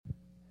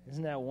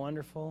Isn't that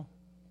wonderful?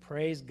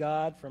 Praise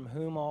God, from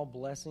whom all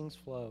blessings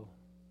flow.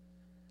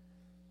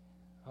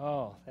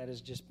 Oh, that is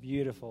just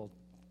beautiful.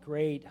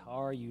 Great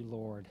are you,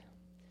 Lord.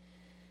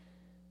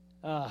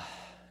 And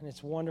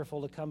it's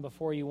wonderful to come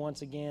before you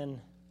once again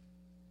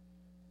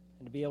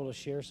and to be able to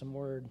share some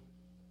word.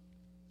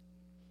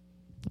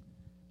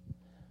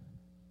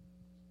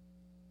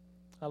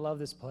 I love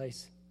this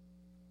place.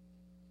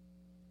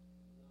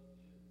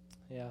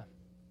 Yeah.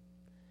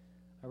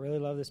 I really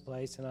love this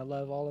place, and I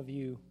love all of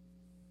you.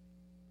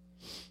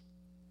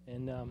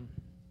 And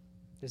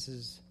this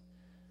is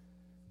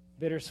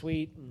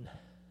bittersweet, and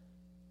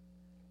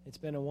it's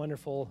been a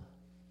wonderful,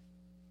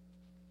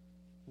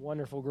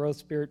 wonderful growth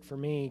spirit for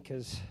me,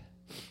 because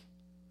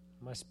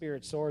my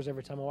spirit soars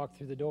every time I walk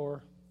through the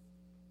door.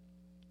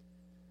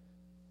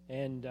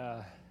 And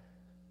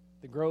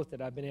the growth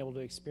that I've been able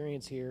to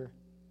experience here,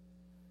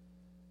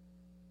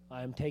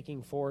 I am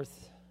taking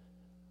forth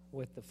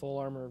with the full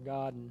armor of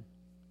God and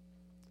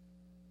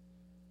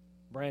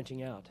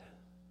branching out.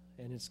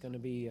 And it's going to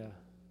be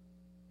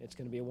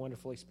a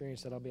wonderful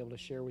experience that I'll be able to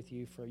share with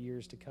you for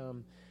years to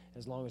come,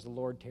 as long as the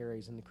Lord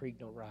tarries and the creek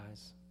don't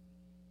rise.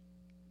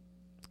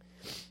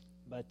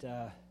 But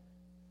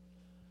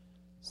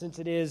since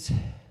it is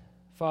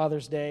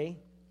Father's Day,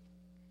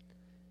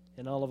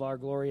 and all of our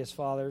glorious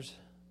fathers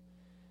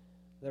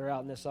that are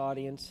out in this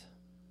audience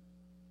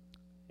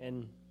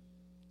and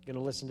going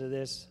to listen to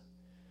this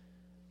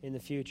in the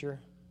future,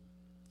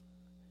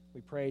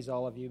 we praise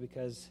all of you,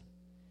 because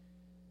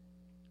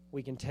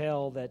we can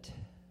tell that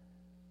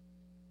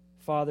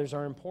fathers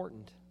are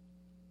important.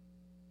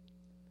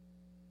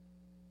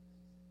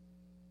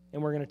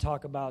 And we're going to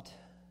talk about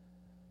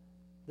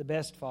the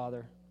best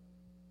father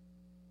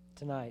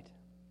tonight,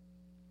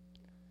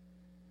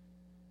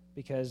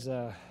 because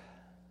the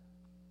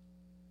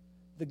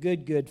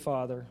good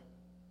father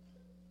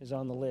is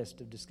on the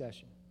list of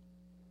discussion.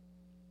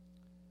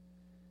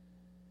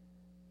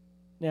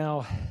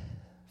 Now,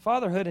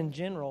 fatherhood in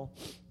general,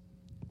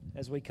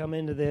 as we come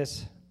into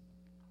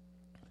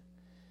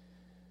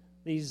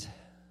these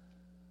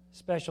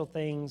special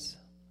things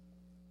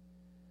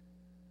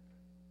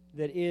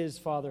that is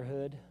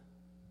fatherhood,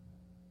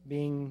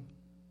 being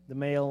the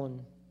male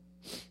and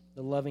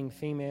the loving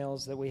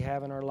females that we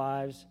have in our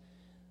lives,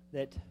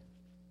 that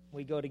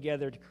we go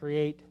together to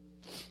create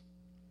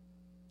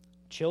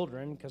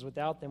children, because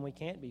without them we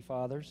can't be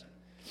fathers.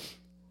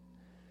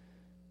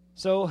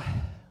 So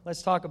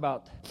let's talk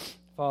about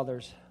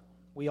fathers.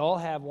 We all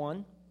have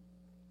one,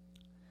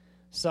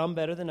 some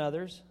better than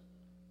others,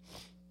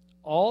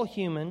 all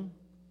human,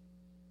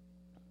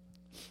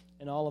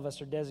 and all of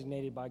us are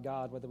designated by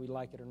God, whether we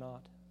like it or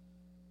not.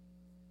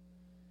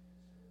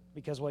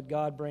 Because what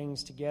God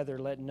brings together,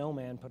 let no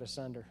man put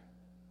asunder.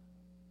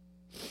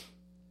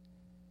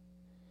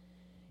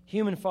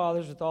 Human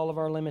fathers, with all of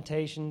our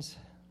limitations,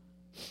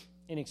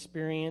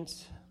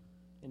 inexperience,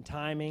 in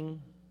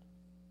timing,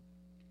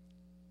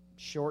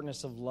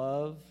 shortness of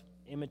love,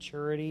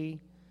 immaturity,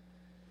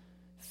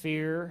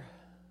 fear,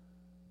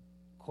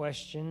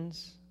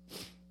 questions,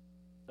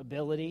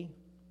 ability.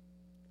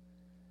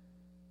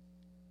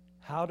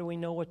 How do we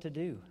know what to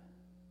do?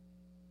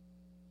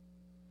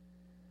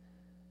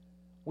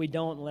 We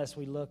don't unless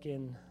we look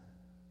in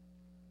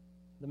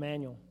the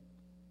manual.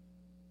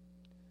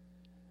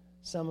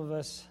 Some of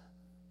us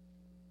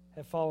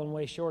have fallen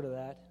way short of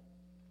that.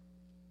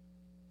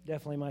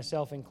 Definitely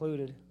myself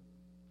included.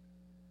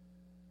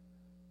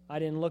 I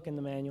didn't look in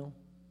the manual.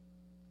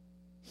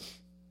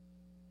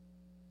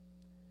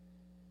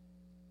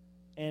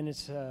 And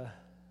it's a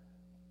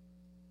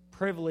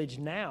privilege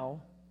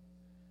now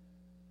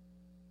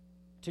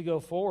to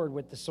go forward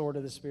with the sword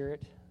of the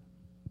Spirit.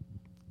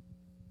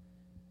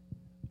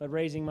 But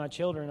raising my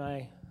children,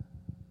 I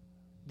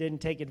didn't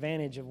take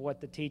advantage of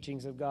what the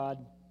teachings of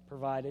God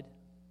provided.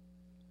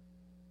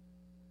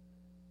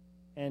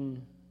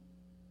 And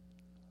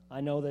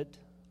I know that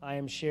I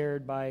am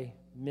shared by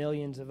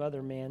millions of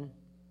other men,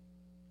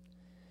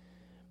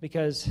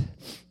 because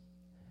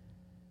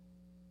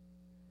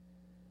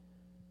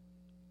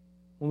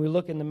when we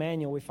look in the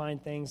manual, we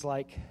find things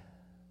like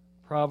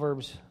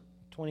Proverbs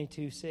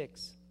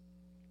 22:6.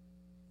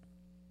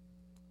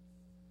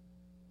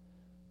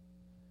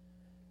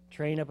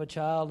 Train up a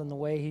child in the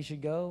way he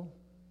should go,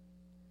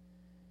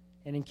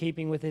 and in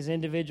keeping with his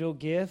individual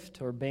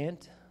gift or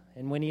bent,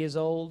 and when he is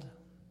old,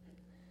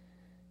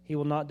 he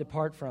will not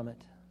depart from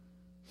it.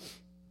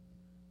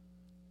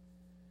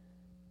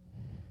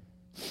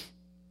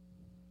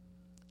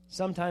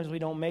 Sometimes we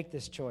don't make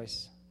this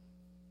choice.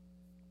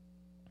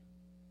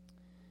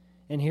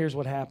 And here's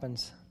what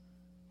happens.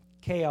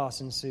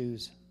 Chaos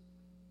ensues.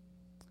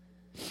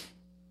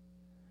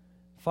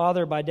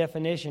 Father, by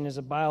definition, is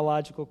a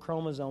biological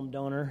chromosome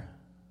donor,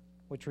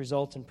 which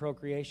results in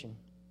procreation.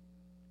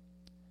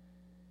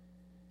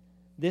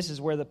 This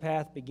is where the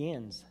path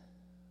begins.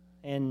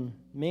 And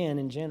men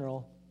in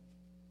general,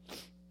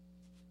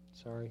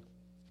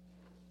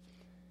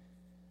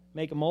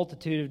 make a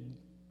multitude of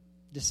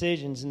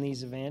decisions in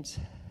these events,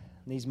 in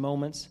these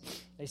moments.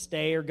 They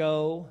stay or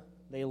go,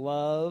 they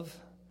love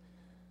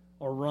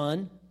or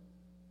run.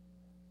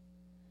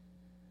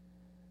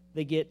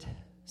 They get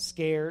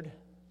scared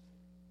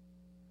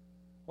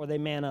or they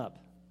man up.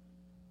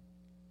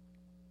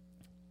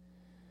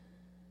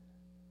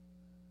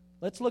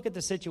 Let's look at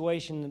the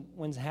situation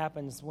when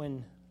happens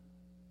when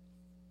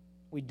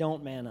we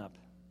don't man up.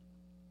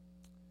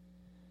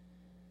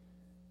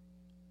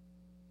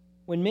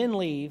 When men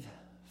leave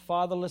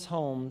fatherless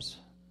homes,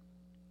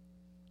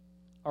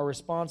 are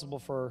responsible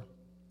for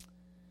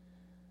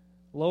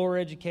lower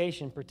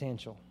education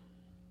potential,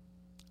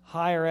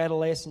 higher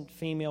adolescent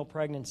female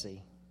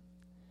pregnancy,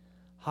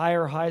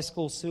 higher high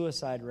school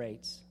suicide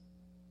rates,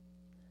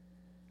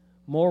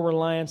 more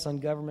reliance on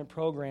government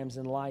programs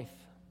in life,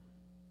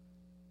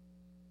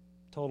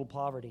 total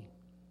poverty,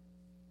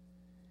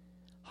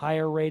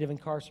 higher rate of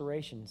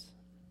incarcerations.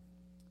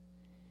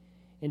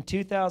 In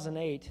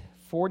 2008,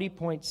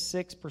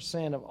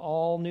 40.6% of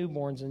all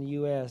newborns in the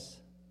U.S.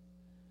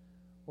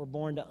 were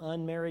born to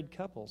unmarried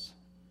couples.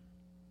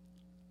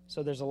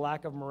 So there's a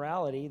lack of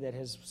morality that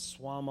has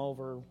swum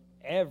over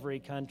every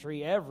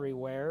country,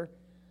 everywhere,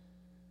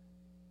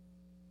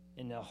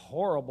 in the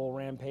horrible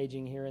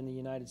rampaging here in the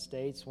United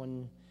States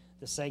when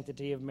the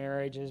sanctity of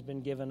marriage has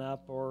been given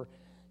up, or,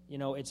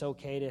 it's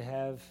okay to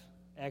have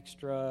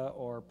extra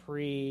or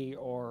pre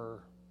or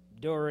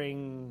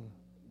during,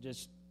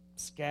 just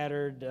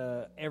scattered,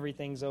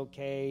 everything's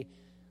okay,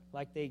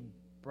 like they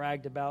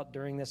bragged about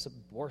during this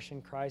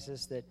abortion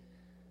crisis, that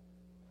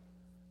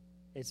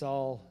it's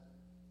all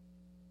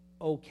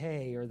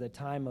okay or the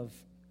time of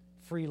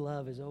free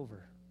love is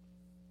over.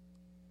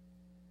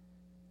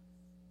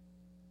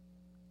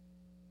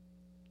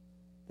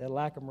 That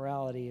lack of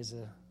morality is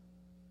a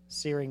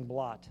searing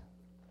blot,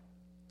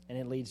 and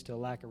it leads to a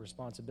lack of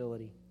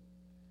responsibility.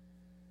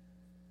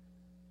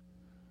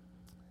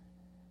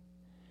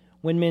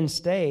 When men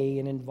stay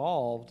and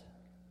involved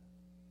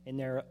in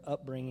their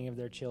upbringing of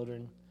their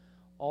children,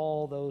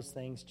 all those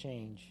things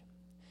change.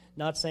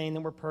 Not saying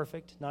that we're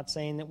perfect, not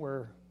saying that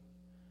we're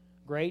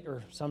great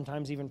or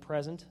sometimes even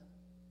present.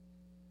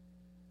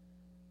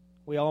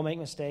 We all make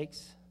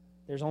mistakes.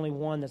 There's only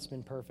one that's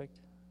been perfect.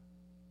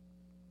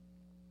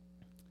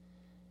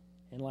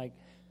 And like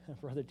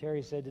Brother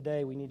Terry said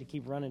today, we need to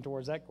keep running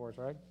towards that course,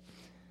 right?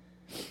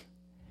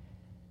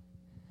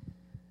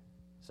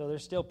 So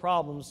there's still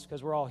problems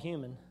because we're all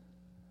human.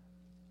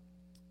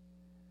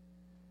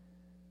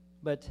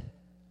 But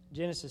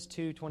Genesis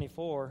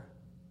 2:24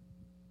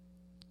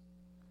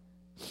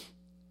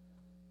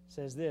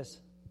 says this: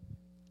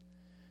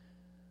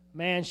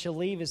 Man shall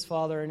leave his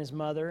father and his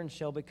mother and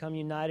shall become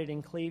united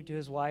and cleave to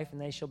his wife, and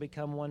they shall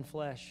become one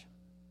flesh.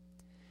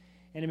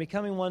 And in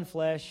becoming one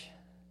flesh,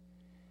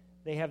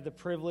 they have the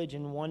privilege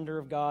and wonder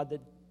of God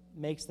that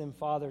makes them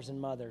fathers and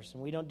mothers.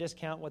 And we don't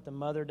discount what the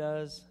mother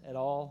does at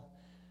all.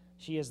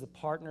 She is the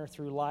partner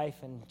through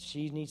life, and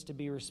she needs to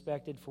be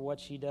respected for what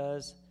she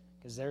does,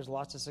 because there's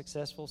lots of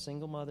successful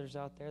single mothers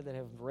out there that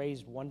have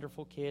raised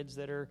wonderful kids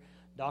that are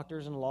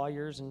doctors and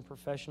lawyers and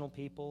professional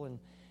people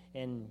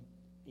and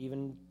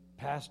even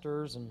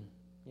pastors, and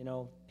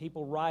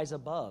people rise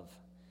above.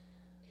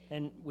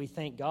 And we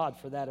thank God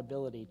for that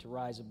ability to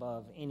rise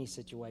above any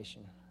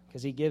situation,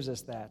 because He gives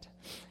us that.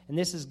 And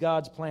this is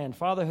God's plan.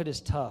 Fatherhood is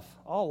tough.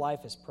 All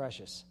life is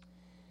precious.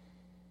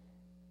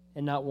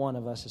 And not one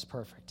of us is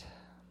perfect.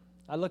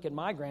 I look at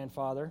my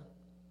grandfather,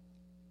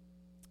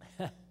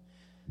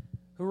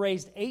 who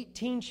raised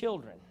 18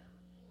 children.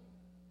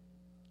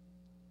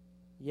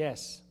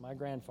 Yes, my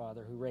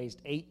grandfather who raised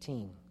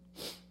 18.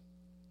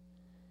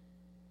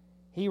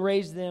 He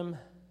raised them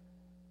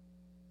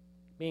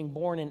being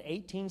born in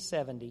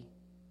 1870.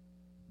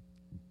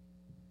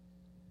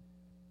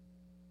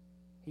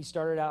 He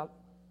started out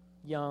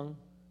young.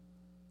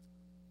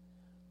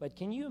 But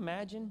can you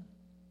imagine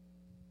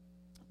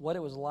what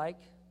it was like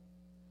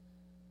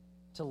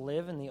to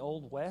live in the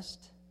Old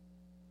West?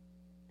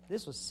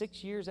 This was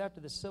 6 years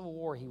after the Civil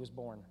War he was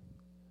born.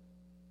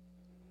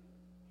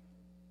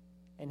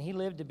 And he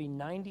lived to be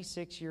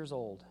 96 years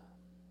old.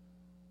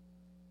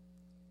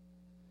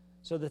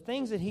 So the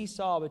things that he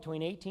saw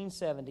between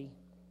 1870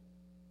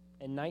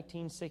 and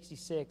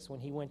 1966,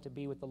 when he went to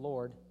be with the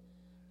Lord,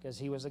 because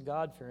he was a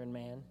God-fearing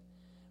man,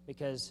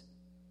 because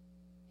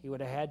he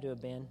would have had to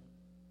have been.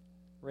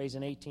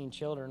 Raising 18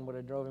 children would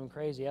have drove him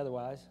crazy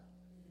otherwise.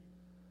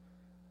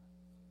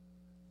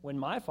 When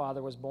my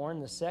father was born,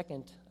 the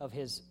second of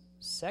his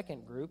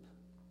second group,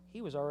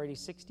 he was already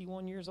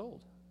 61 years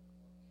old.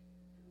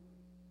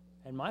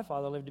 And my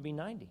father lived to be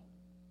 90.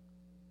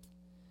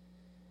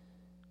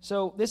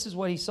 So this is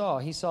what he saw.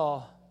 He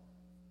saw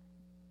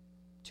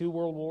 2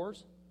 world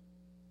wars,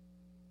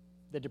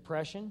 the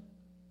Depression.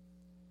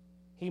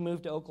 He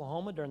moved to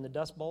Oklahoma during the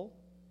Dust Bowl.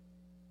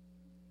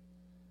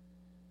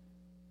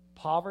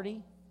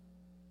 Poverty,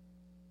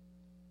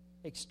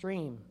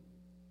 extreme.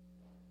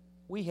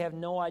 We have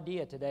no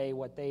idea today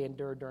what they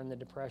endured during the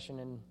Depression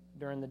and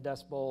during the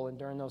Dust Bowl and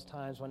during those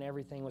times when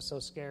everything was so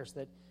scarce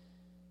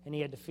and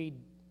he had to feed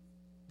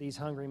these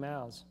hungry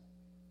mouths.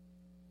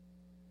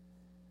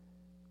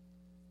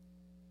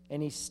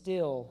 And he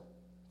still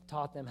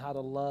taught them how to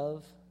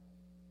love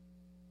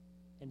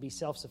and be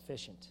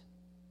self-sufficient.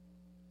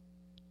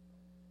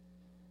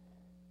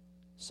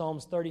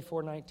 Psalms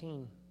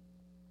 34:19.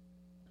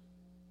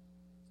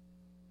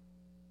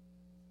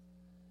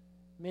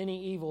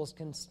 Many evils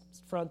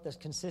confront the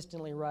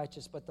consistently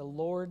righteous, but the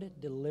Lord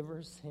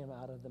delivers him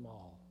out of them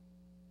all.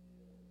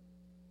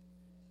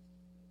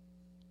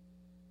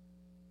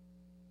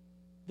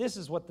 This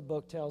is what the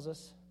book tells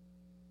us.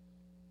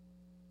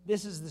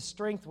 This is the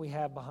strength we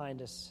have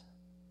behind us.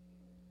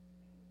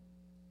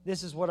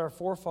 This is what our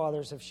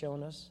forefathers have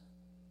shown us.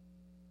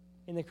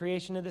 In the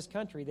creation of this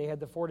country, they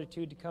had the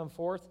fortitude to come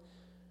forth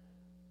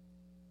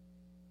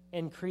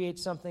and create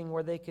something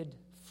where they could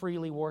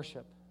freely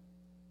worship,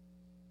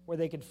 where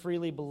they could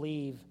freely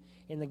believe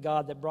in the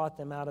God that brought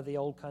them out of the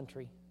old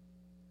country.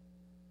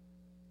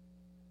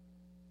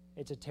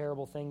 It's a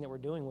terrible thing that we're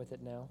doing with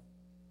it now.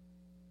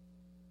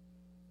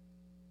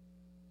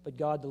 But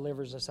God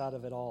delivers us out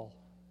of it all.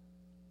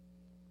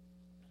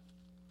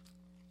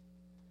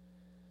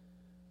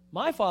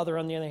 My father,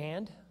 on the other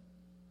hand,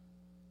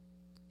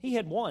 he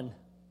had one.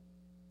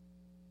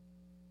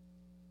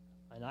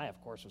 And I, of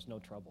course, was no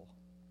trouble.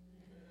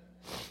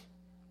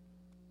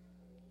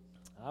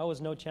 I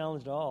was no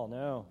challenge at all,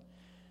 no.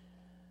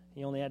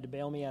 He only had to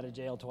bail me out of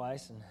jail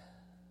twice. And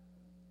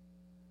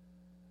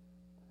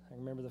I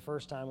remember the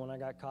first time when I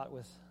got caught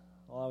with,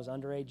 I was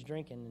underage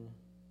drinking, and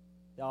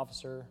the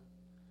officer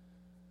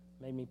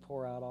made me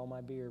pour out all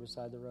my beer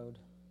beside the road.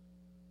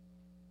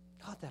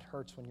 God, that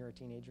hurts when you're a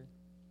teenager.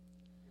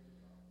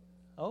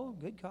 Oh,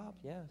 good cop,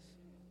 yes.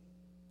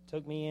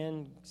 Took me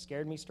in,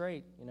 scared me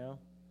straight, you know.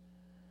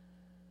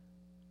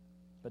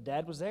 But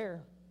Dad was there.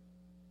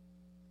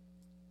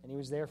 And he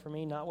was there for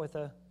me, not with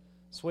a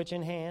switch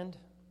in hand.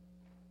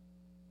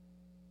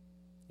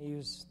 He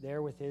was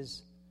there with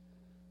his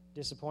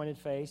disappointed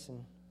face,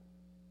 and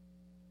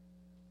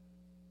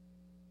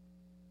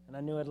I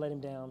knew I'd let him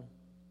down.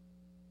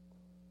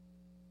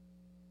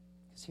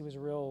 Because he was a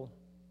real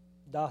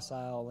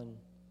docile and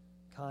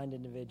kind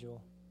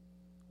individual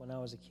when I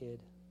was a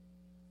kid.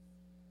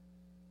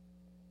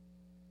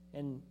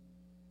 And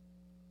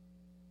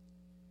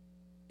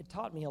it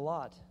taught me a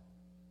lot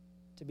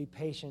to be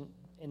patient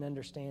and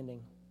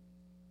understanding,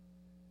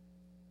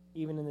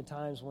 even in the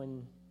times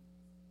when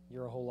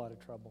you're a whole lot of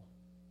trouble.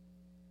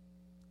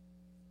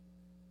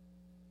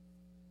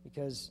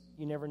 Because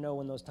you never know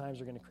when those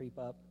times are going to creep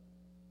up.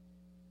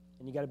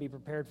 And you got to be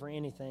prepared for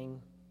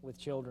anything with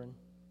children.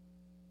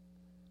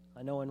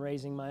 I know in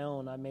raising my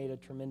own, I made a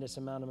tremendous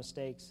amount of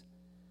mistakes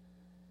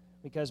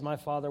because my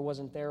father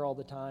wasn't there all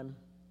the time.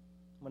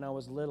 When I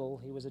was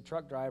little, he was a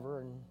truck driver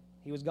and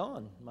he was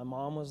gone. My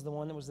mom was the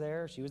one that was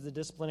there. She was the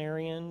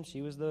disciplinarian.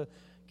 She was the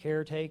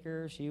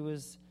caretaker. She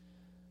was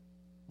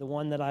the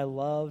one that I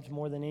loved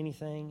more than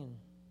anything. And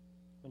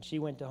when she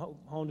went to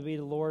home to be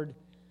the Lord,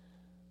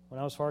 when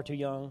I was far too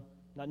young,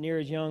 not near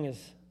as young as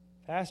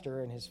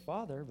Pastor and his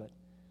father, but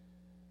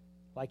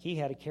like he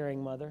had a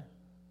caring mother,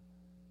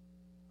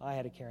 I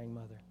had a caring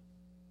mother.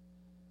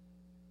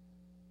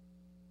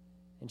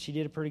 And she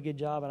did a pretty good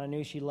job, and I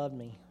knew she loved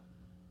me.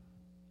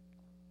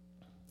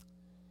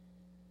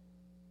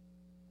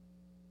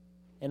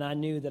 And I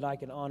knew that I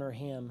could honor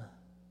him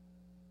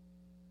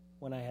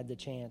when I had the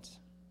chance.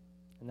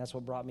 And that's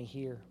what brought me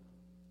here.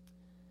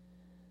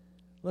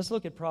 Let's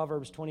look at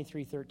Proverbs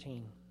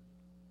 23:13.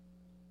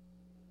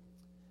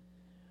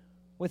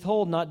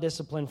 Withhold not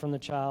discipline from the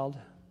child,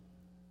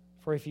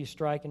 for if you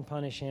strike and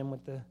punish him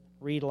with the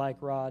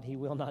reed-like rod, he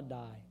will not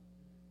die.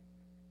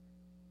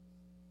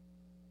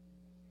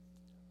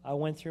 I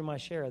went through my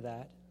share of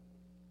that.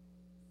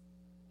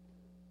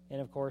 And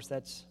of course,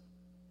 that's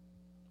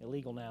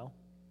illegal now.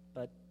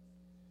 But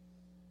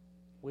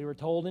we were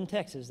told in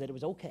Texas that it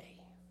was okay.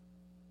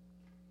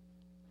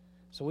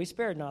 So we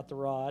spared not the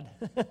rod.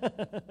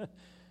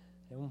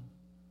 And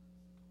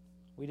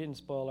we didn't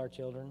spoil our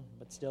children,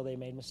 but still they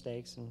made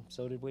mistakes, and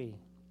so did we.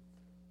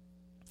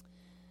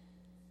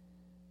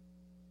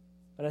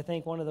 But I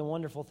think one of the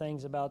wonderful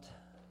things about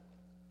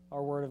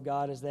our Word of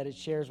God is that it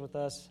shares with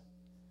us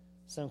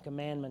some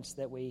commandments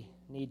that we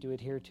need to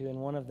adhere to, and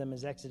one of them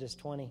is Exodus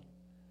 20.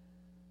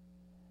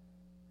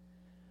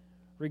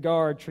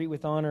 Regard, treat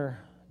with honor,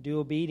 do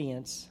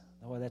obedience.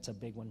 Oh, that's a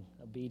big one,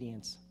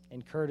 obedience.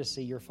 And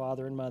courtesy, your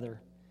father and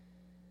mother.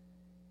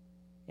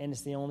 And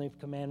it's the only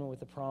commandment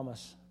with a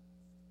promise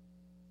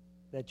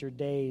that your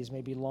days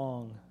may be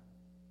long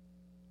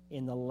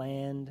in the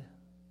land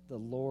the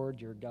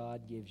Lord your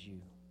God gives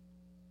you.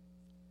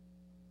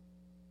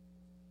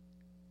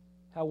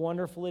 How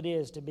wonderful it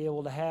is to be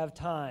able to have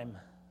time,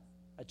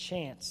 a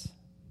chance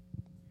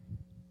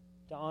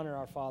to honor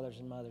our fathers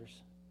and mothers.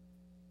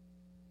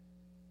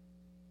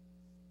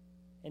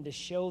 And to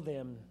show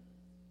them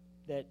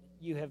that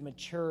you have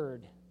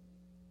matured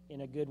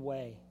in a good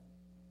way.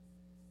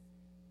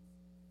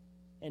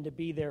 And to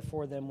be there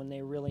for them when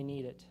they really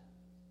need it.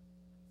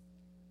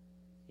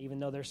 Even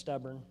though they're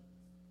stubborn.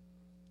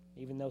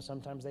 Even though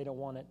sometimes they don't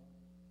want it.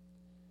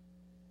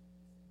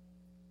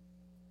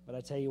 But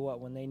I tell you what,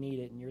 when they need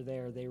it and you're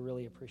there, they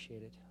really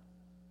appreciate it.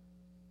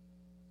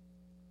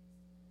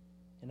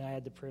 And And I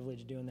had the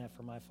privilege of doing that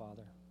for my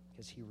father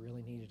because he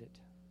really needed it.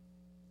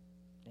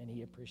 And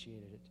he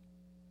appreciated it.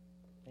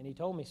 And he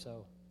told me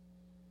so.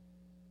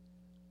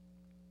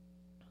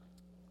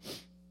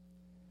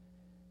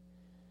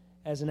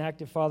 As an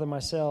active father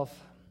myself,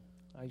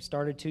 I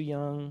started too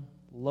young,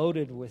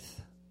 loaded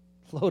with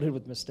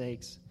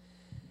mistakes.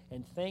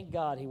 And thank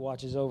God he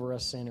watches over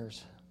us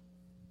sinners.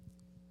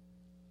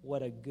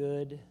 What a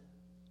good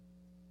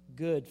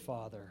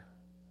Father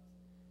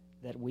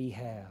that we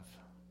have.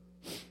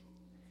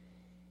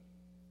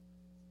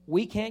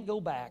 We can't go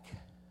back,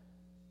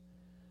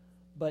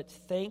 but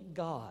thank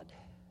God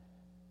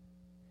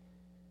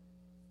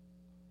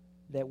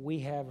that we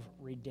have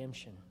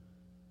redemption.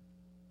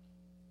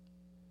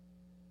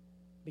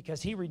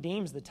 Because he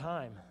redeems the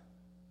time.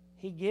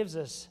 He gives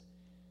us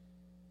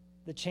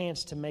the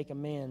chance to make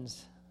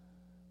amends,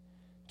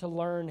 to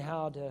learn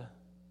how to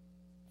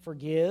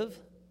forgive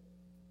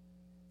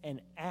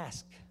and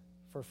ask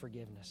for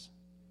forgiveness.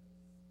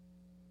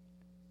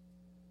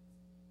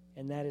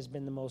 And that has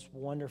been the most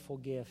wonderful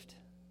gift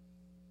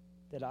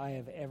that I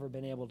have ever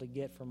been able to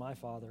get from my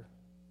father,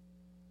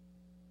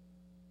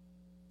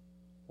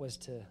 was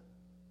to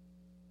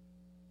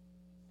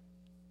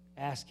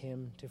ask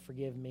him to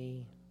forgive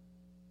me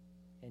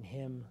and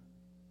him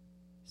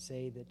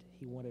say that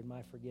he wanted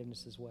my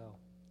forgiveness as well.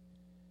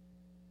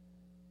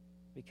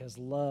 Because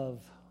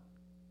love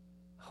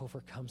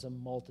overcomes a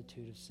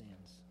multitude of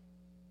sins.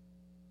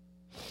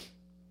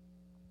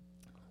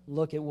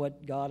 Look at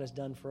what God has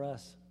done for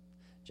us.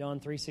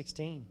 John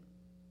 3:16.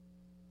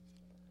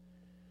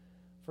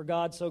 For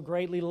God so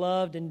greatly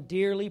loved and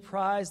dearly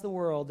prized the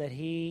world that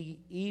he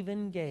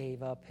even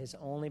gave up his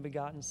only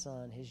begotten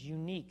Son, his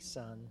unique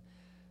Son,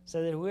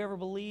 so that whoever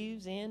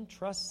believes in,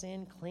 trusts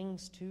in,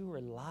 clings to,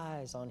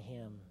 relies on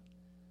him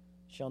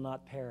shall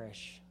not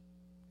perish,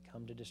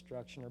 come to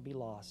destruction, or be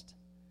lost,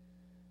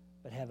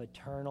 but have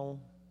eternal,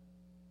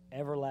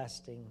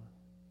 everlasting,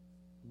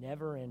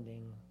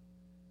 never-ending,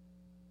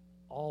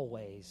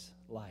 always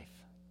life.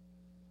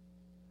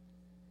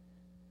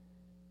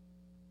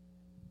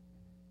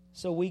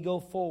 So we go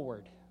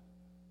forward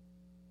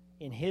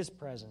in his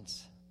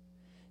presence,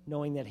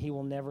 knowing that he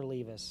will never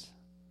leave us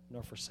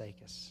nor forsake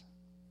us.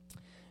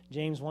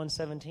 James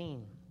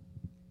 1:17.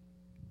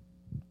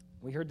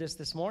 We heard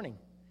this morning.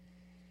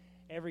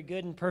 Every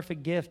good and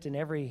perfect gift and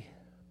every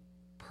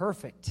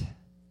perfect,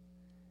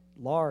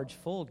 large,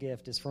 full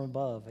gift is from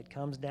above. It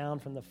comes down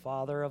from the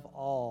Father of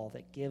all,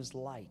 that gives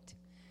light,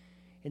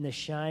 in the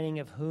shining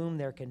of whom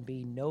there can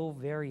be no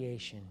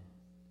variation,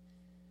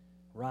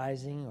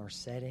 rising or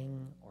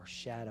setting or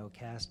shadow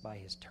cast by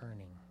his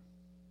turning,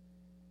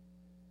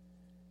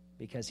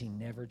 because he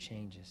never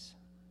changes.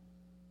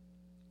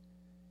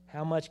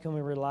 How much can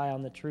we rely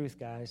on the truth,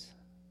 guys?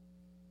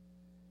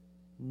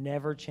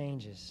 Never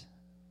changes.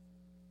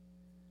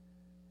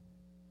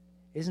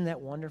 Isn't that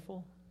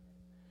wonderful?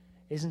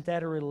 Isn't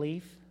that a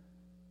relief?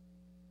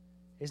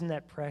 Isn't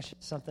that precious,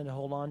 something to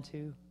hold on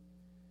to?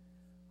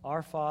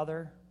 Our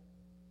Father,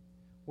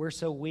 we're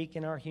so weak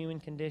in our human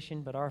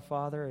condition, but our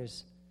Father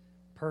is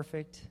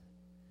perfect,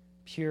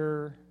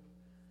 pure,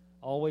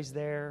 always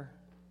there,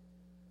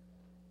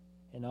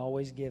 and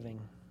always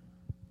giving.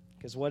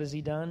 Because what has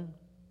he done?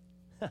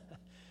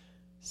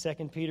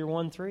 2 Peter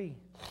 1:3.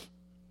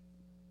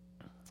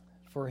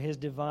 For his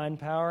divine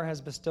power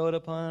has bestowed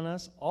upon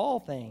us all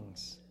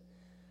things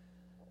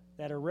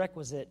that are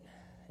requisite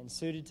and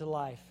suited to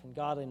life and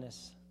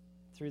godliness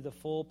through the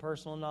full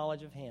personal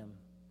knowledge of him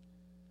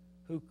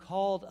who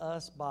called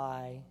us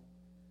by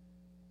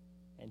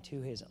and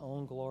to his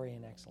own glory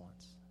and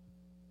excellence.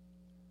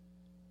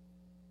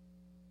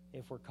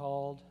 If we're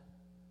called,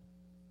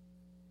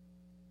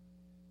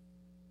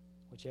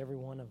 which every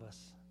one of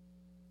us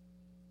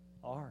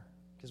are,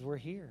 because we're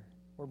here,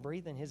 we're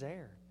breathing his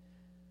air.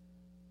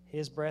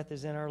 His breath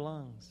is in our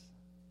lungs.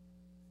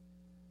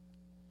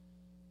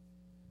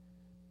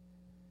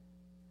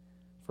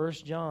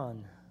 1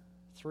 John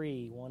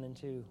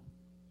 3:1-2.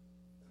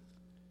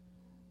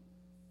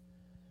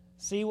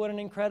 See what an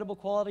incredible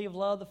quality of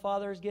love the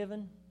Father has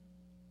given?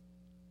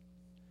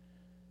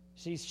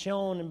 She's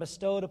shown and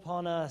bestowed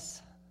upon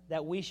us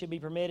that we should be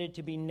permitted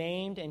to be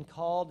named and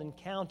called and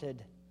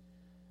counted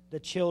the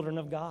children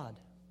of God.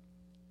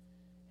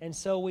 And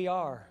so we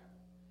are.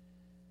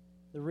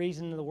 The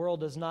reason the world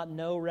does not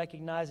know,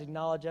 recognize,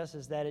 acknowledge us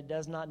is that it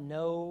does not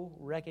know,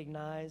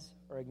 recognize,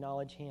 or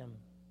acknowledge him.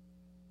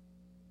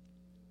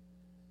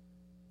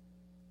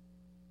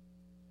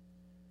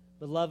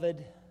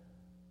 Beloved,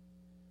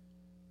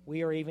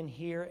 we are even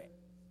here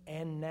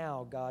and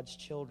now God's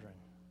children.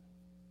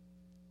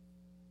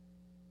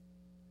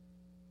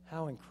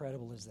 How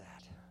incredible is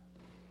that?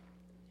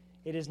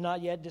 It is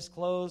not yet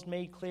disclosed,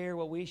 made clear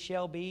what we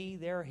shall be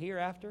there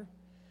hereafter,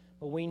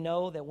 but we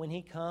know that when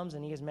he comes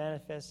and he is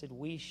manifested,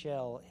 we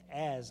shall,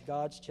 as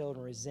God's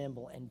children,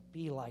 resemble and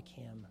be like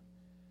him.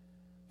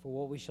 For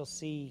what we shall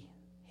see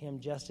him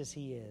just as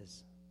he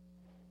is,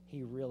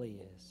 he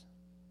really is.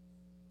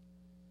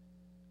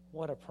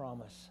 What a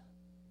promise.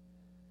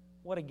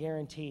 What a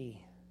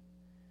guarantee.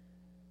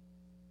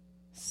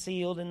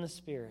 sealed in the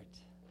Spirit,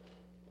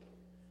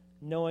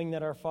 knowing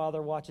that our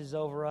Father watches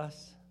over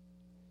us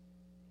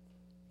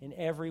in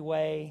every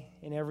way,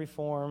 in every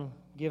form,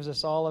 gives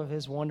us all of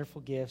His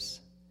wonderful gifts.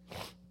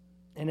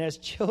 And as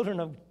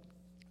children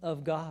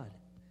of God,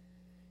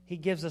 He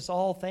gives us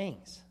all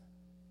things.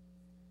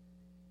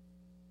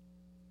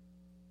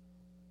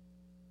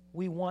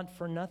 We want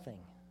for nothing.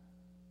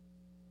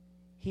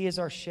 He is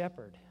our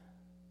shepherd.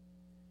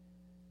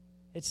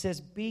 It says,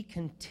 be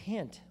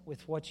content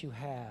with what you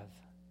have,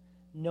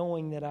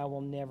 knowing that I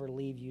will never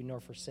leave you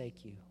nor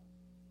forsake you.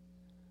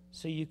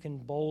 So you can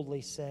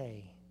boldly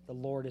say, the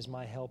Lord is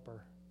my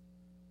helper.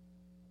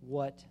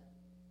 What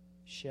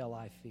shall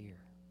I fear?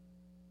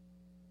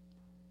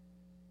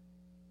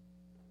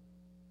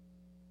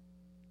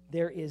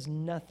 There is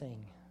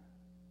nothing,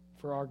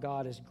 for our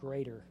God is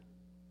greater.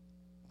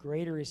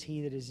 Greater is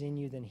He that is in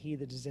you than he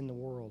that is in the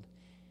world.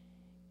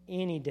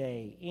 Any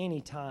day,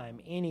 any time,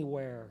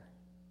 anywhere,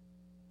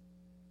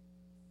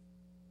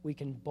 we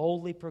can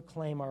boldly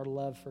proclaim our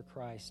love for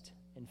Christ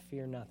and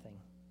fear nothing.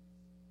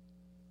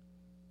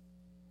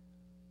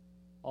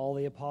 All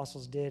the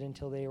apostles did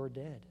until they were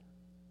dead.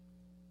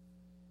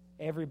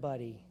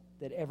 Everybody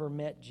that ever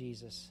met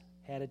Jesus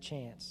had a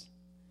chance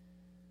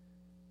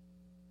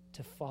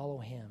to follow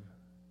Him.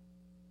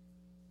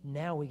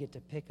 Now we get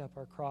to pick up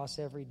our cross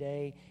every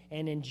day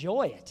and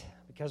enjoy it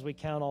because we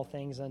count all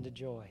things unto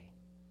joy.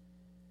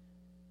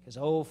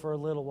 Because, for a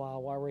little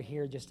while we're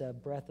here, just a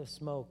breath of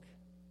smoke,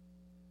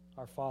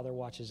 our Father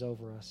watches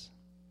over us.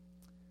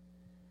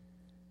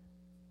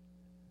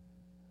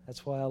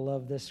 That's why I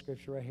love this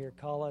scripture right here,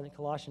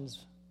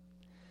 Colossians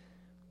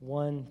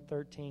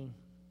 1:13.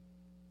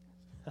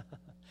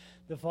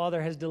 The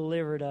Father has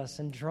delivered us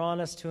and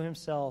drawn us to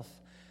Himself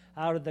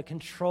out of the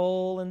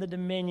control and the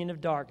dominion of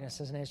darkness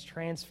and has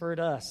transferred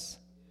us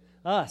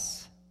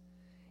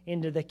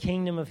into the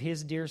kingdom of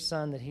His dear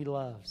Son that He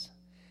loves.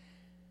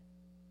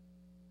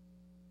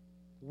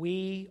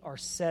 We are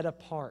set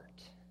apart.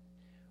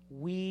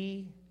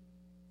 We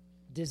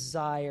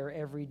desire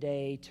every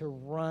day to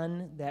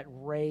run that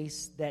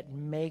race that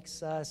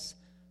makes us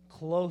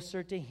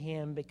closer to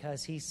Him,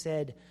 because He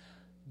said,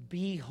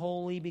 be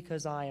holy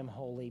because I am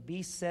holy.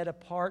 Be set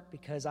apart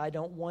because I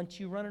don't want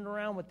you running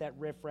around with that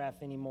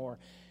riffraff anymore.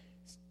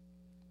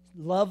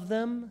 Love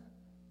them.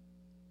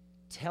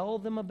 Tell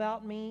them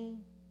about me.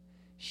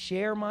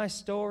 Share my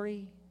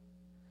story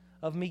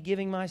of me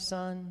giving my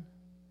Son.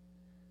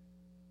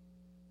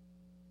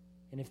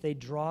 And if they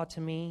draw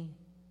to me,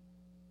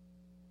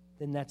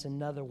 then that's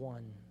another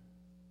one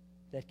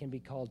that can be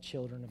called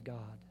children of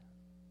God.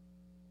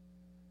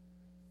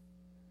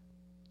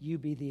 You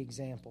be the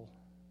example.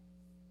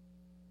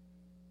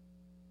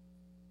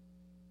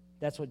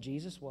 That's what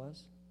Jesus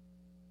was.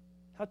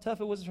 How tough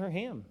it was for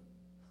Him.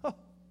 Oh,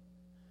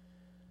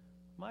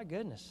 my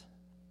goodness.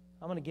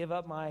 I'm going to give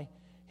up my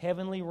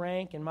heavenly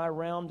rank and my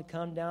realm to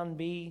come down and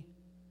be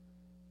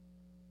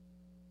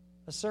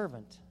a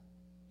servant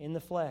in the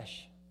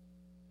flesh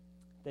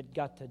that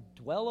got to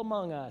dwell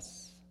among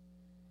us,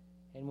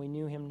 and we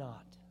knew Him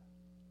not.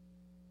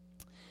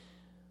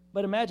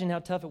 But imagine how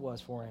tough it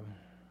was for Him.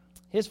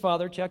 His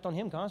Father checked on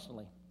Him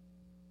constantly.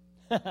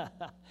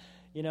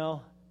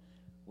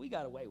 We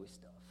got away with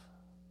stuff,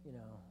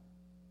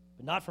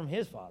 but not from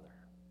His Father.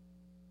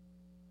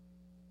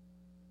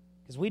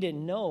 Because we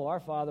didn't know our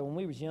Father when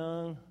we was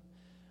young.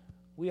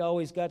 We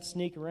always got to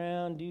sneak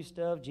around, do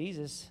stuff.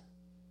 Jesus,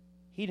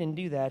 He didn't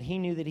do that. He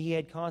knew that He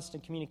had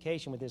constant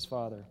communication with His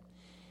Father.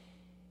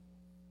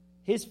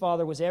 His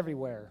Father was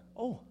everywhere.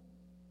 Oh,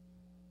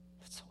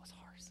 so was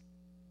ours.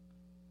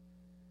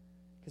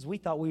 Because we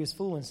thought we was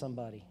fooling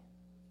somebody.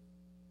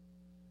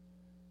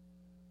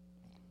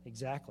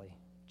 Exactly,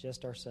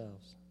 just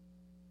ourselves.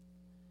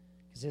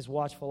 Because His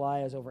watchful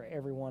eye is over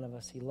every one of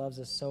us. He loves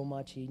us so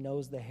much. He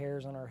knows the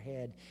hairs on our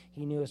head.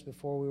 He knew us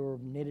before we were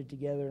knitted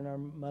together in our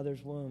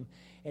mother's womb.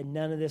 And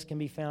none of this can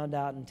be found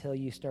out until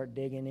you start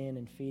digging in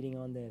and feeding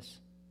on this.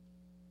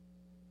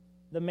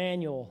 The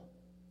manual,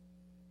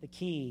 the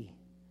key,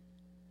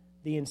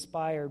 the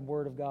inspired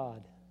Word of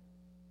God.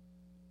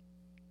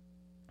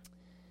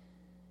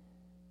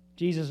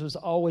 Jesus was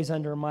always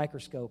under a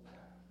microscope.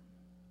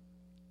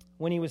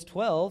 When He was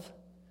 12,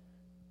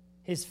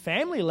 His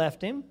family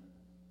left Him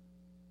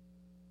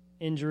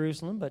in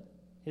Jerusalem, but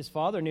His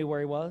Father knew where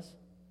He was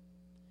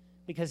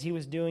because He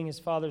was doing His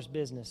Father's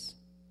business,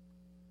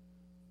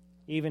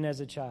 even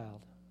as a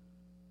child.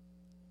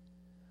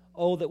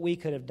 Oh, that we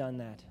could have done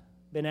that,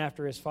 been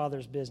after His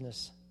Father's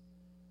business,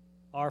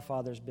 our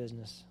Father's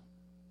business.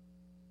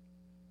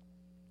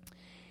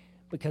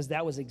 Because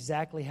that was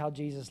exactly how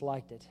Jesus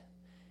liked it.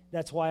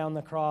 That's why on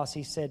the cross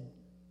He said,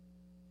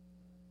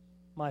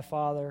 my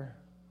Father,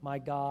 my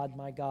God,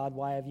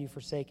 why have you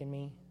forsaken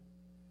me?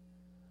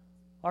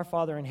 Our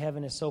Father in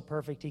heaven is so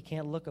perfect, He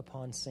can't look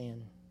upon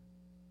sin.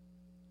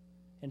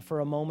 And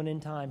for a moment in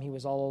time, He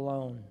was all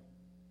alone.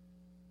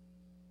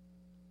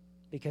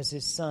 Because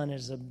His Son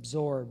has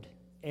absorbed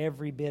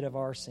every bit of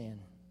our sin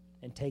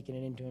and taken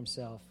it into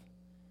Himself.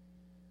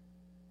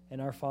 And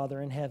our Father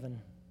in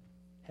heaven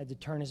had to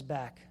turn His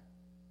back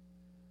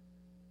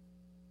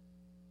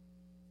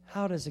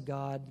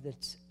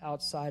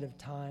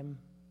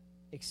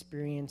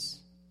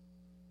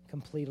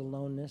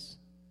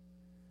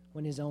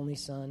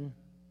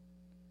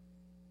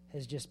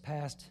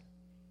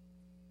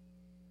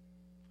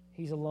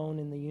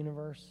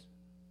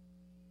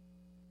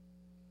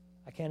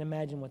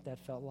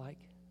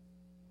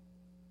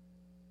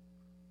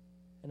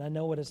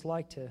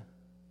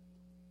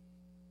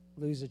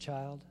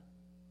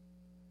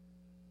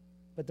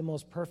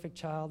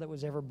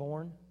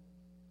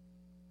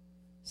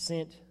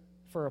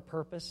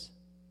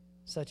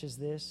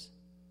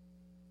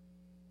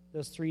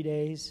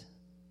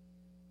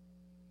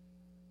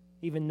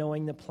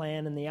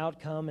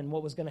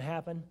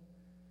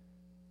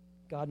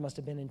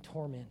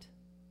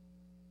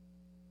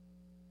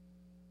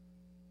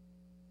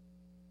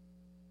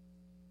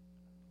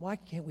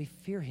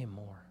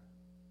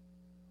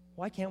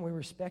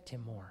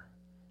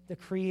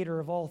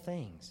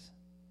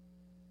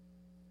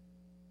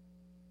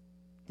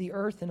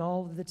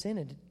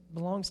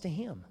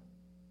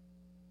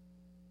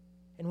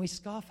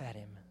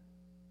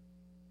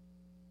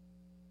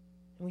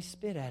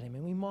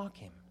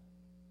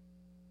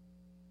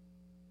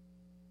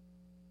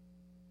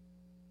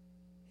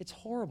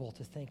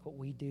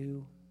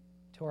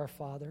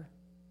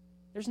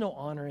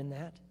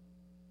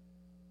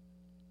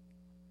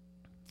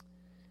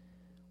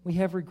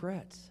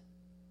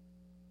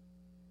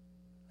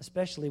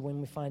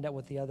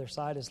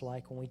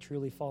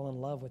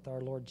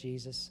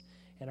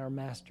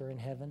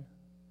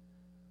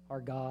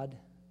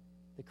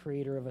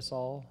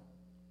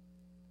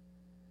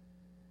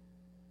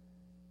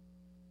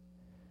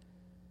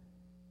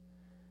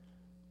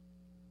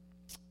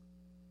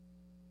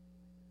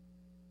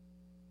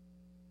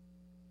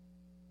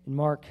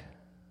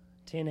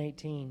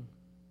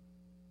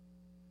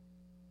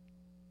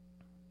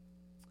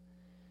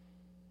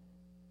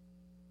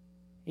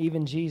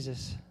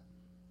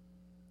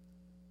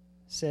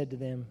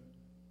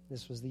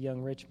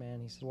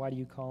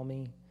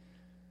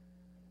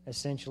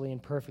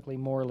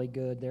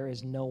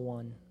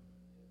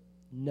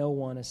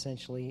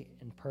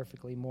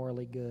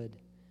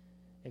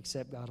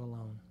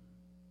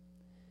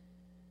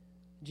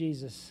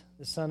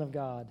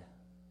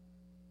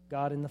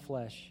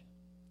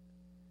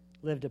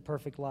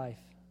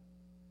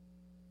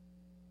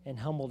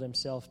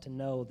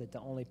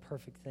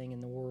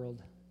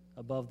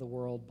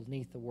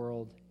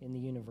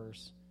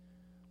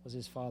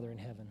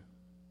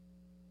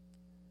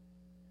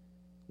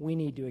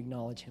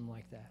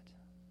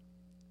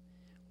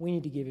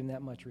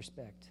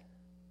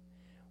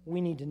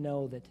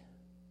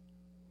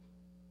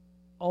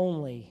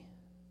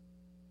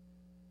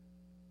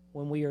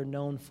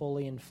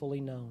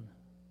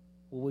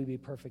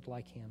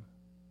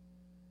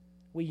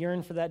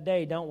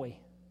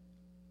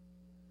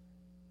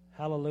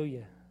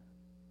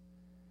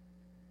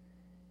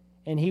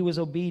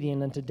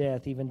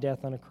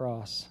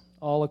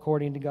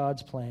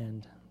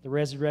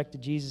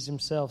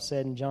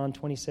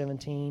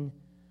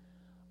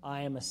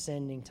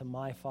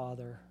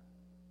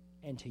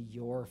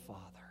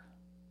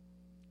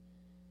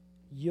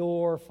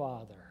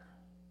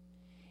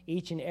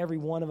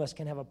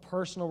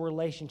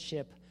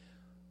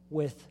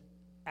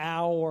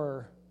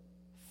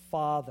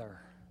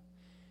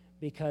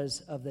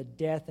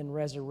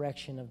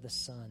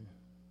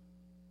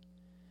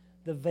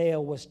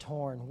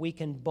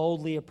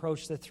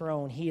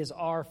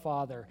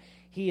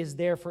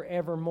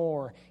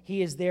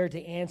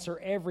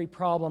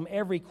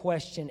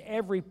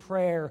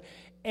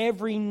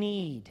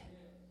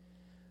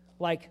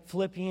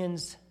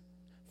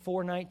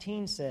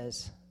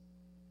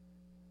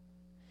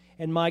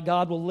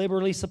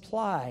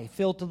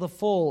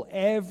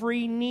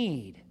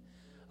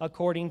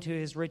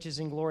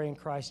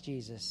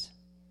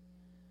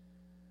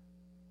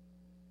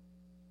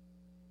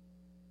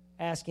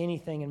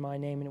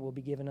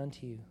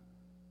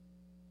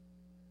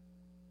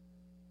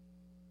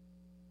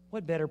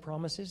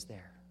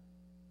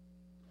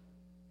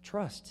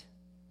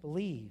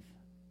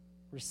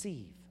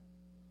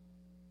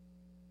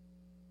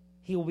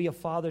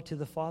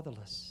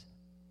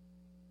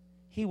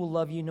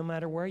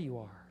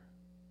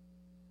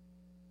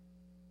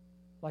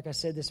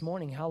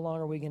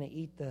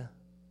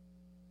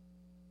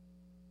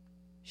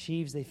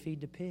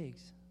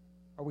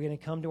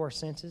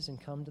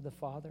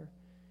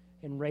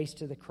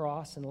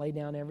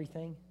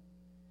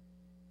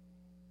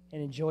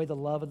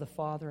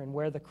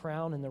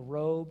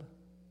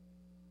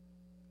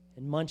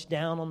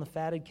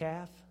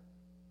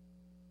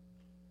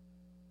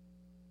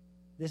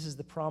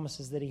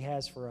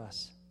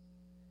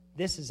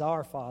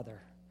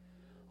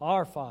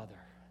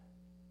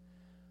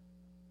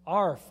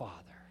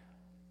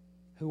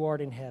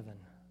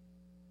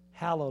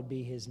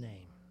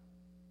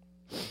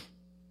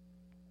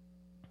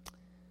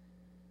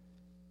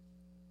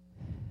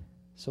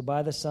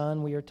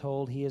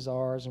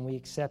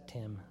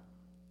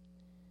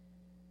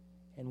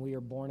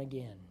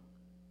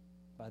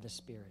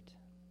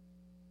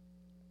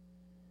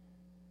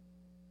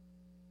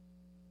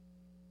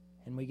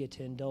and we get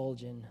to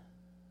indulge in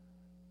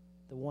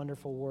the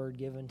wonderful word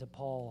given to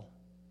Paul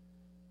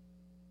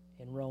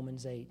in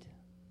Romans 8.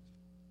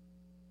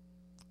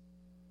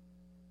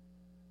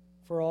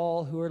 For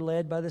all who are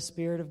led by the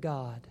Spirit of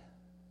God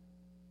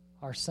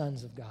are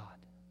sons of God.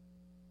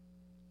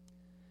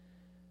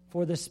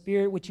 For the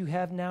Spirit which you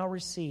have now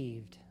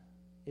received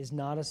is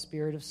not a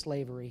spirit of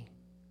slavery.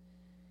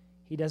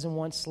 He doesn't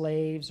want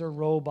slaves or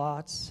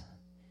robots.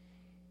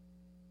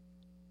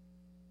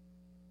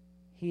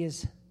 He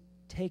has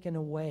taken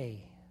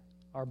away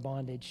our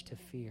bondage to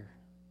fear.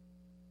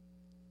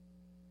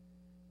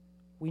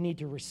 We need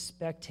to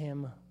respect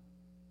Him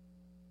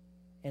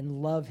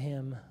and love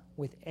Him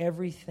with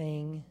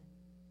everything,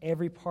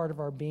 every part of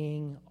our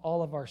being,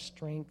 all of our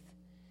strength,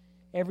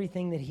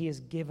 everything that He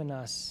has given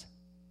us,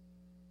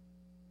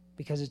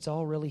 because it's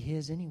all really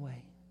His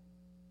anyway.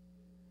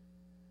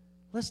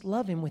 Let's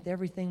love Him with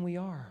everything we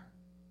are.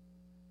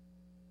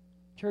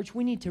 Church,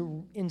 we need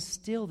to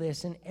instill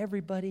this in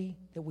everybody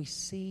that we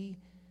see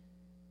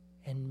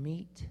and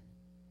meet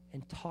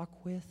and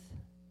talk with.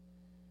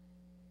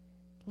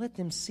 Let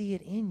them see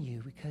it in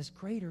you, because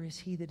greater is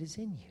He that is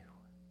in you.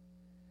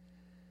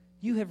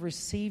 You have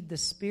received the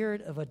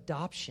spirit of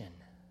adoption,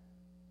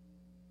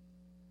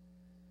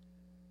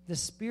 the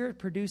Spirit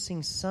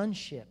producing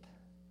sonship,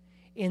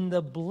 in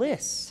the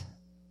bliss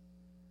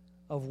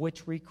of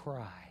which we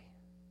cry,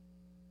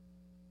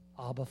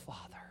 Abba,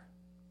 Father.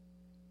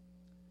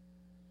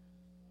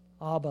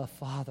 Abba,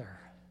 Father.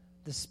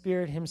 The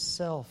Spirit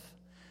Himself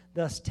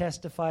thus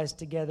testifies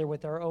together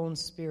with our own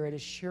spirit,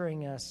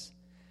 assuring us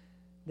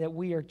that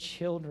we are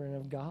children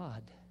of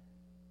God.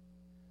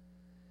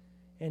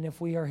 And if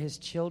we are His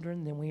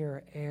children, then we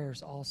are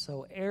heirs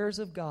also, heirs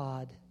of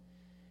God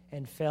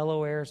and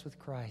fellow heirs with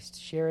Christ,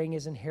 sharing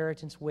His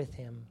inheritance with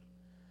Him.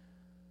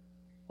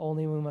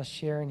 Only we must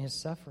share in His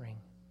suffering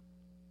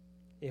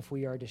if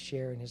we are to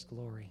share in His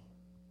glory.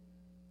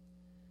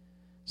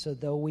 So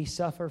though we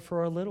suffer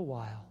for a little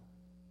while,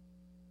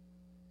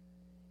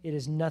 it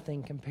is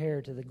nothing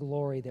compared to the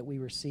glory that we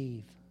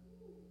receive.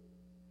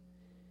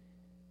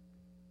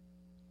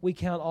 We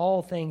count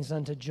all things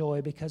unto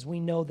joy because we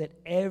know that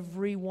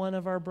every one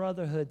of our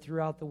brotherhood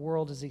throughout the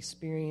world is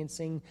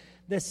experiencing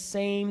the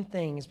same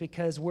things,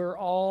 because we're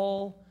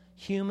all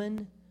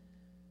human.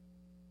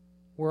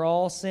 We're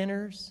all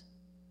sinners.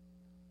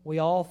 We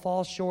all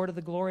fall short of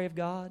the glory of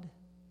God.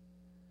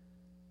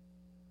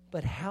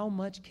 But how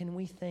much can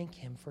we thank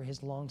Him for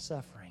His long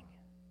suffering?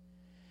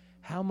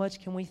 How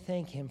much can we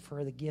thank Him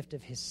for the gift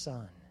of His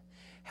Son?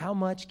 How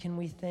much can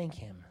we thank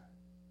Him?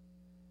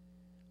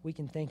 We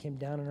can thank Him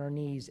down on our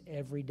knees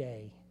every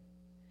day.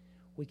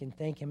 We can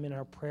thank Him in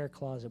our prayer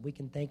closet. We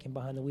can thank Him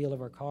behind the wheel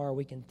of our car.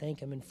 We can thank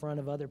Him in front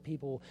of other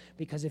people.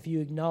 Because if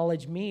you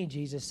acknowledge me,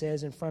 Jesus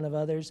says, in front of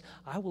others,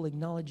 I will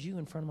acknowledge you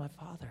in front of my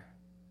Father.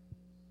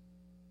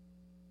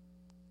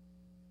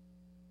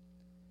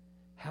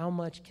 How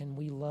much can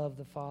we love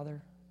the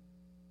Father?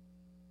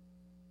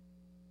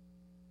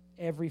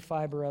 Every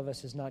fiber of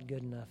us is not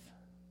good enough.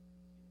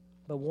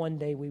 But one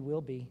day we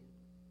will be.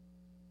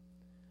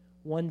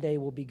 One day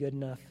we'll be good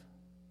enough.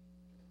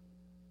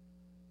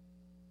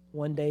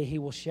 One day He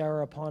will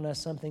shower upon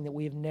us something that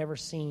we have never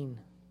seen,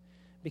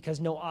 because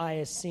no eye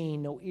has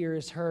seen, no ear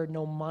has heard,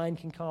 no mind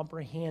can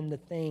comprehend the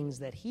things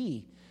that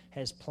He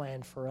has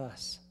planned for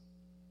us.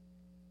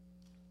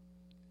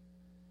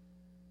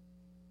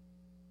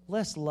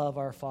 Let's love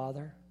our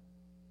Father.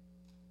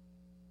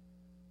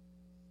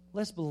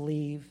 Let's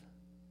believe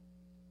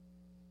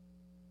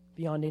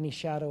beyond any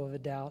shadow of a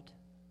doubt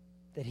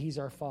that He's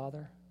our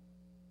Father,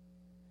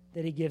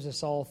 that He gives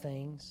us all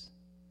things.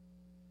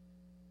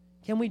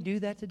 Can we do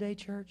that today,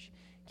 church?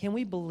 Can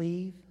we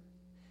believe?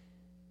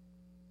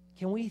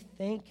 Can we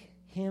thank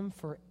Him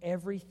for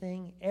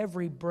everything,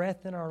 every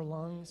breath in our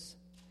lungs,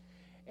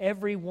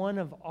 every one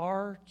of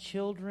our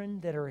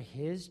children that are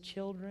His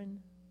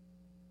children?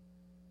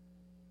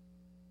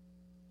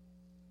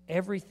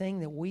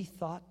 Everything that we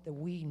thought that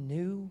we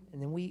knew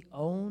and that we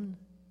own?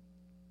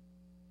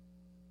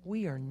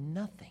 We are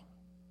nothing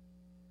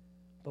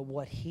but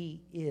what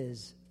He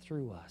is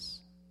through us.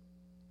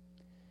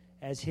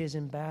 As His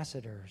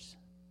ambassadors,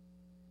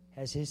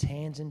 as His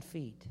hands and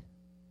feet,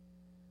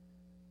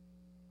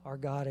 our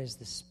God is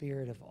the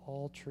Spirit of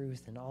all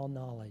truth and all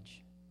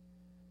knowledge.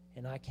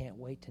 And I can't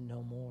wait to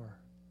know more,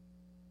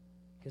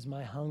 because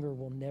my hunger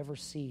will never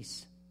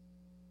cease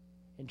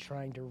in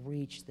trying to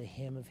reach the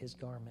hem of His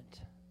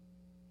garment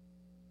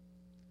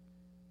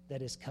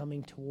that is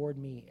coming toward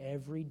me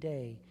every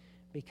day,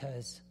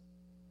 because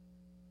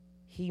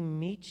He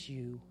meets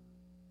you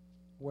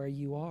where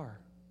you are.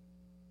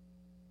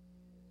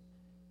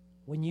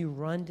 When you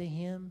run to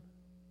Him,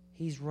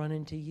 He's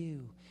running to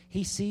you.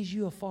 He sees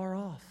you afar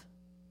off,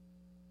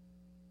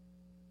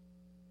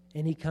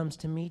 and He comes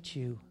to meet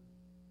you.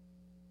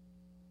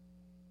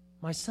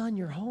 My son,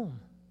 you're home.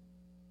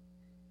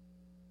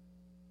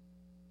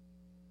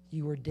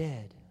 You were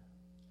dead,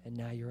 and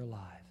now you're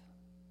alive.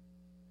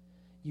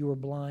 You were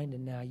blind,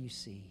 and now you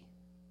see.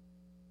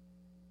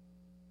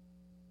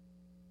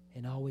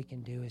 And all we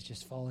can do is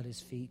just fall at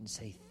his feet and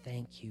say,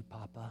 thank you,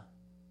 Papa.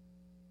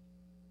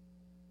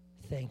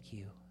 Thank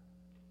you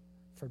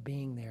for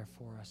being there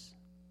for us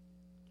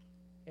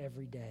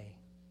every day.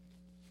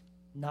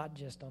 Not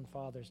just on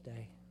Father's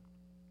Day.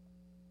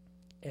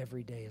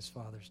 Every day is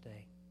Father's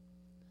Day.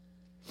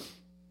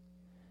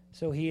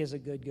 So he is a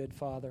good, good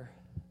Father.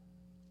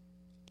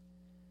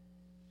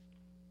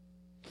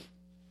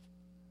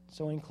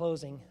 So in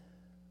closing,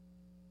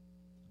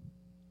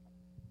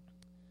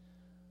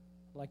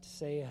 I'd like to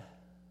say a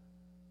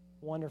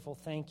wonderful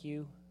thank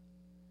you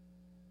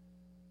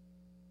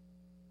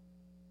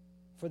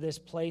for this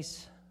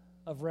place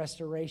of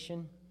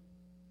restoration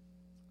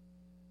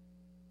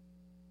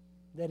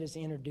that has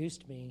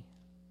introduced me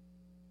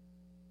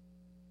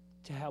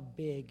to how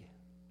big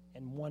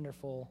and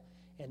wonderful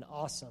and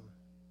awesome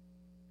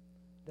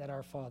that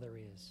our Father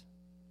is.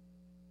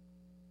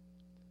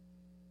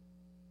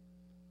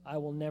 I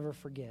will never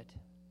forget,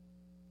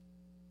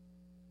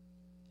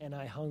 and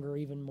I hunger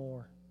even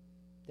more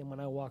than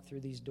when I walked through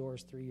these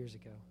doors 3 years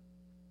ago.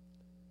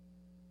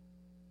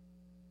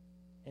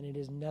 And it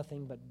is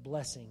nothing but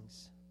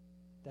blessings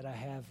that I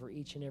have for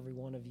each and every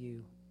one of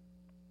you,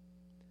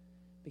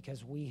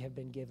 because we have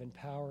been given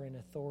power and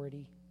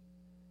authority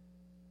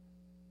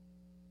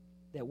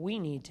that we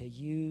need to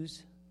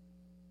use,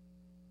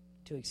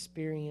 to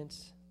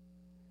experience,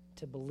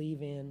 to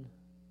believe in,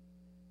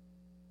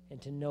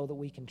 and to know that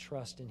we can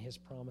trust in his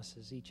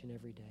promises each and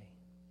every day.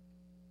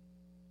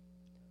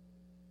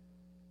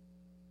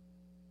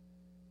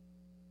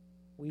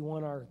 We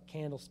want our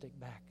candlestick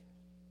back.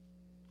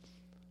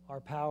 Our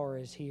power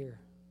is here.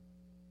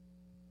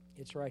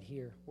 It's right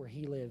here where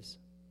he lives.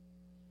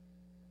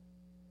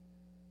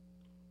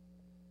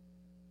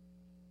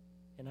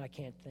 And I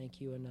can't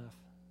thank you enough.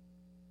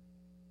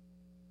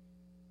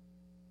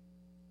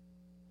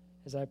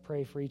 As I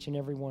pray for each and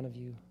every one of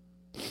you.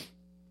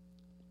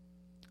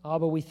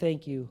 Abba, we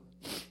thank you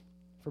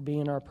for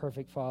being our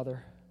perfect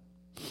Father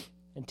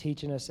and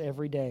teaching us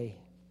every day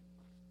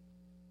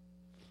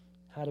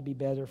how to be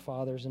better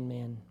fathers and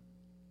men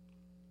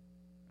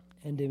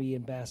and to be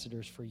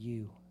ambassadors for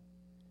you,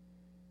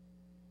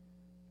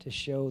 to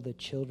show the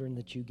children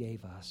that you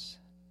gave us,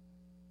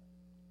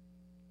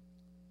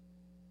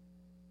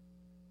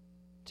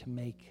 to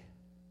make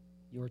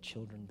your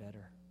children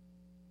better.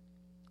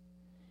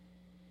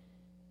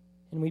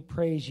 And we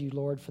praise you,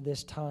 Lord, for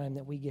this time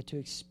that we get to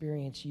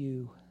experience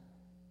you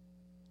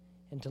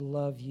and to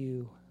love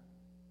you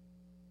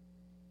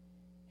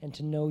and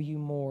to know you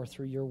more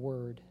through your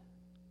word.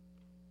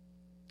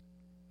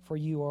 For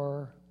you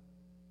are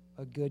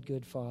a good,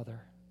 good Father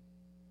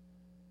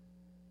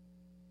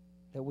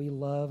that we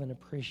love and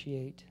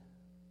appreciate,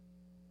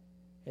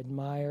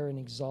 admire and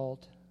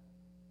exalt,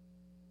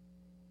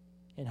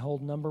 and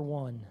hold number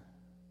one,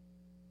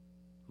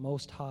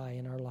 most high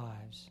in our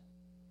lives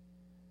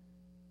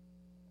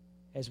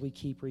as we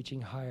keep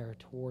reaching higher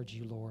towards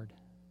you, Lord.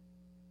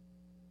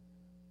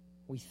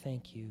 We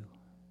thank you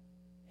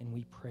and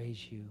we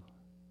praise you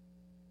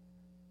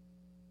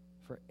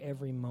for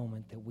every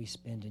moment that we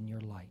spend in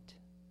your light.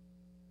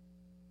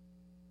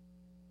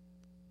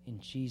 In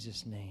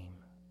Jesus' name,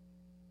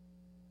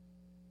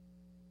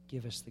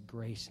 give us the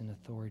grace and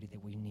authority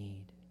that we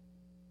need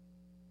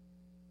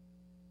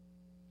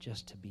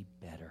just to be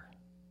better.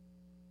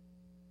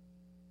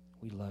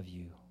 We love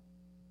you.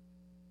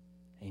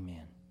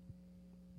 Amen.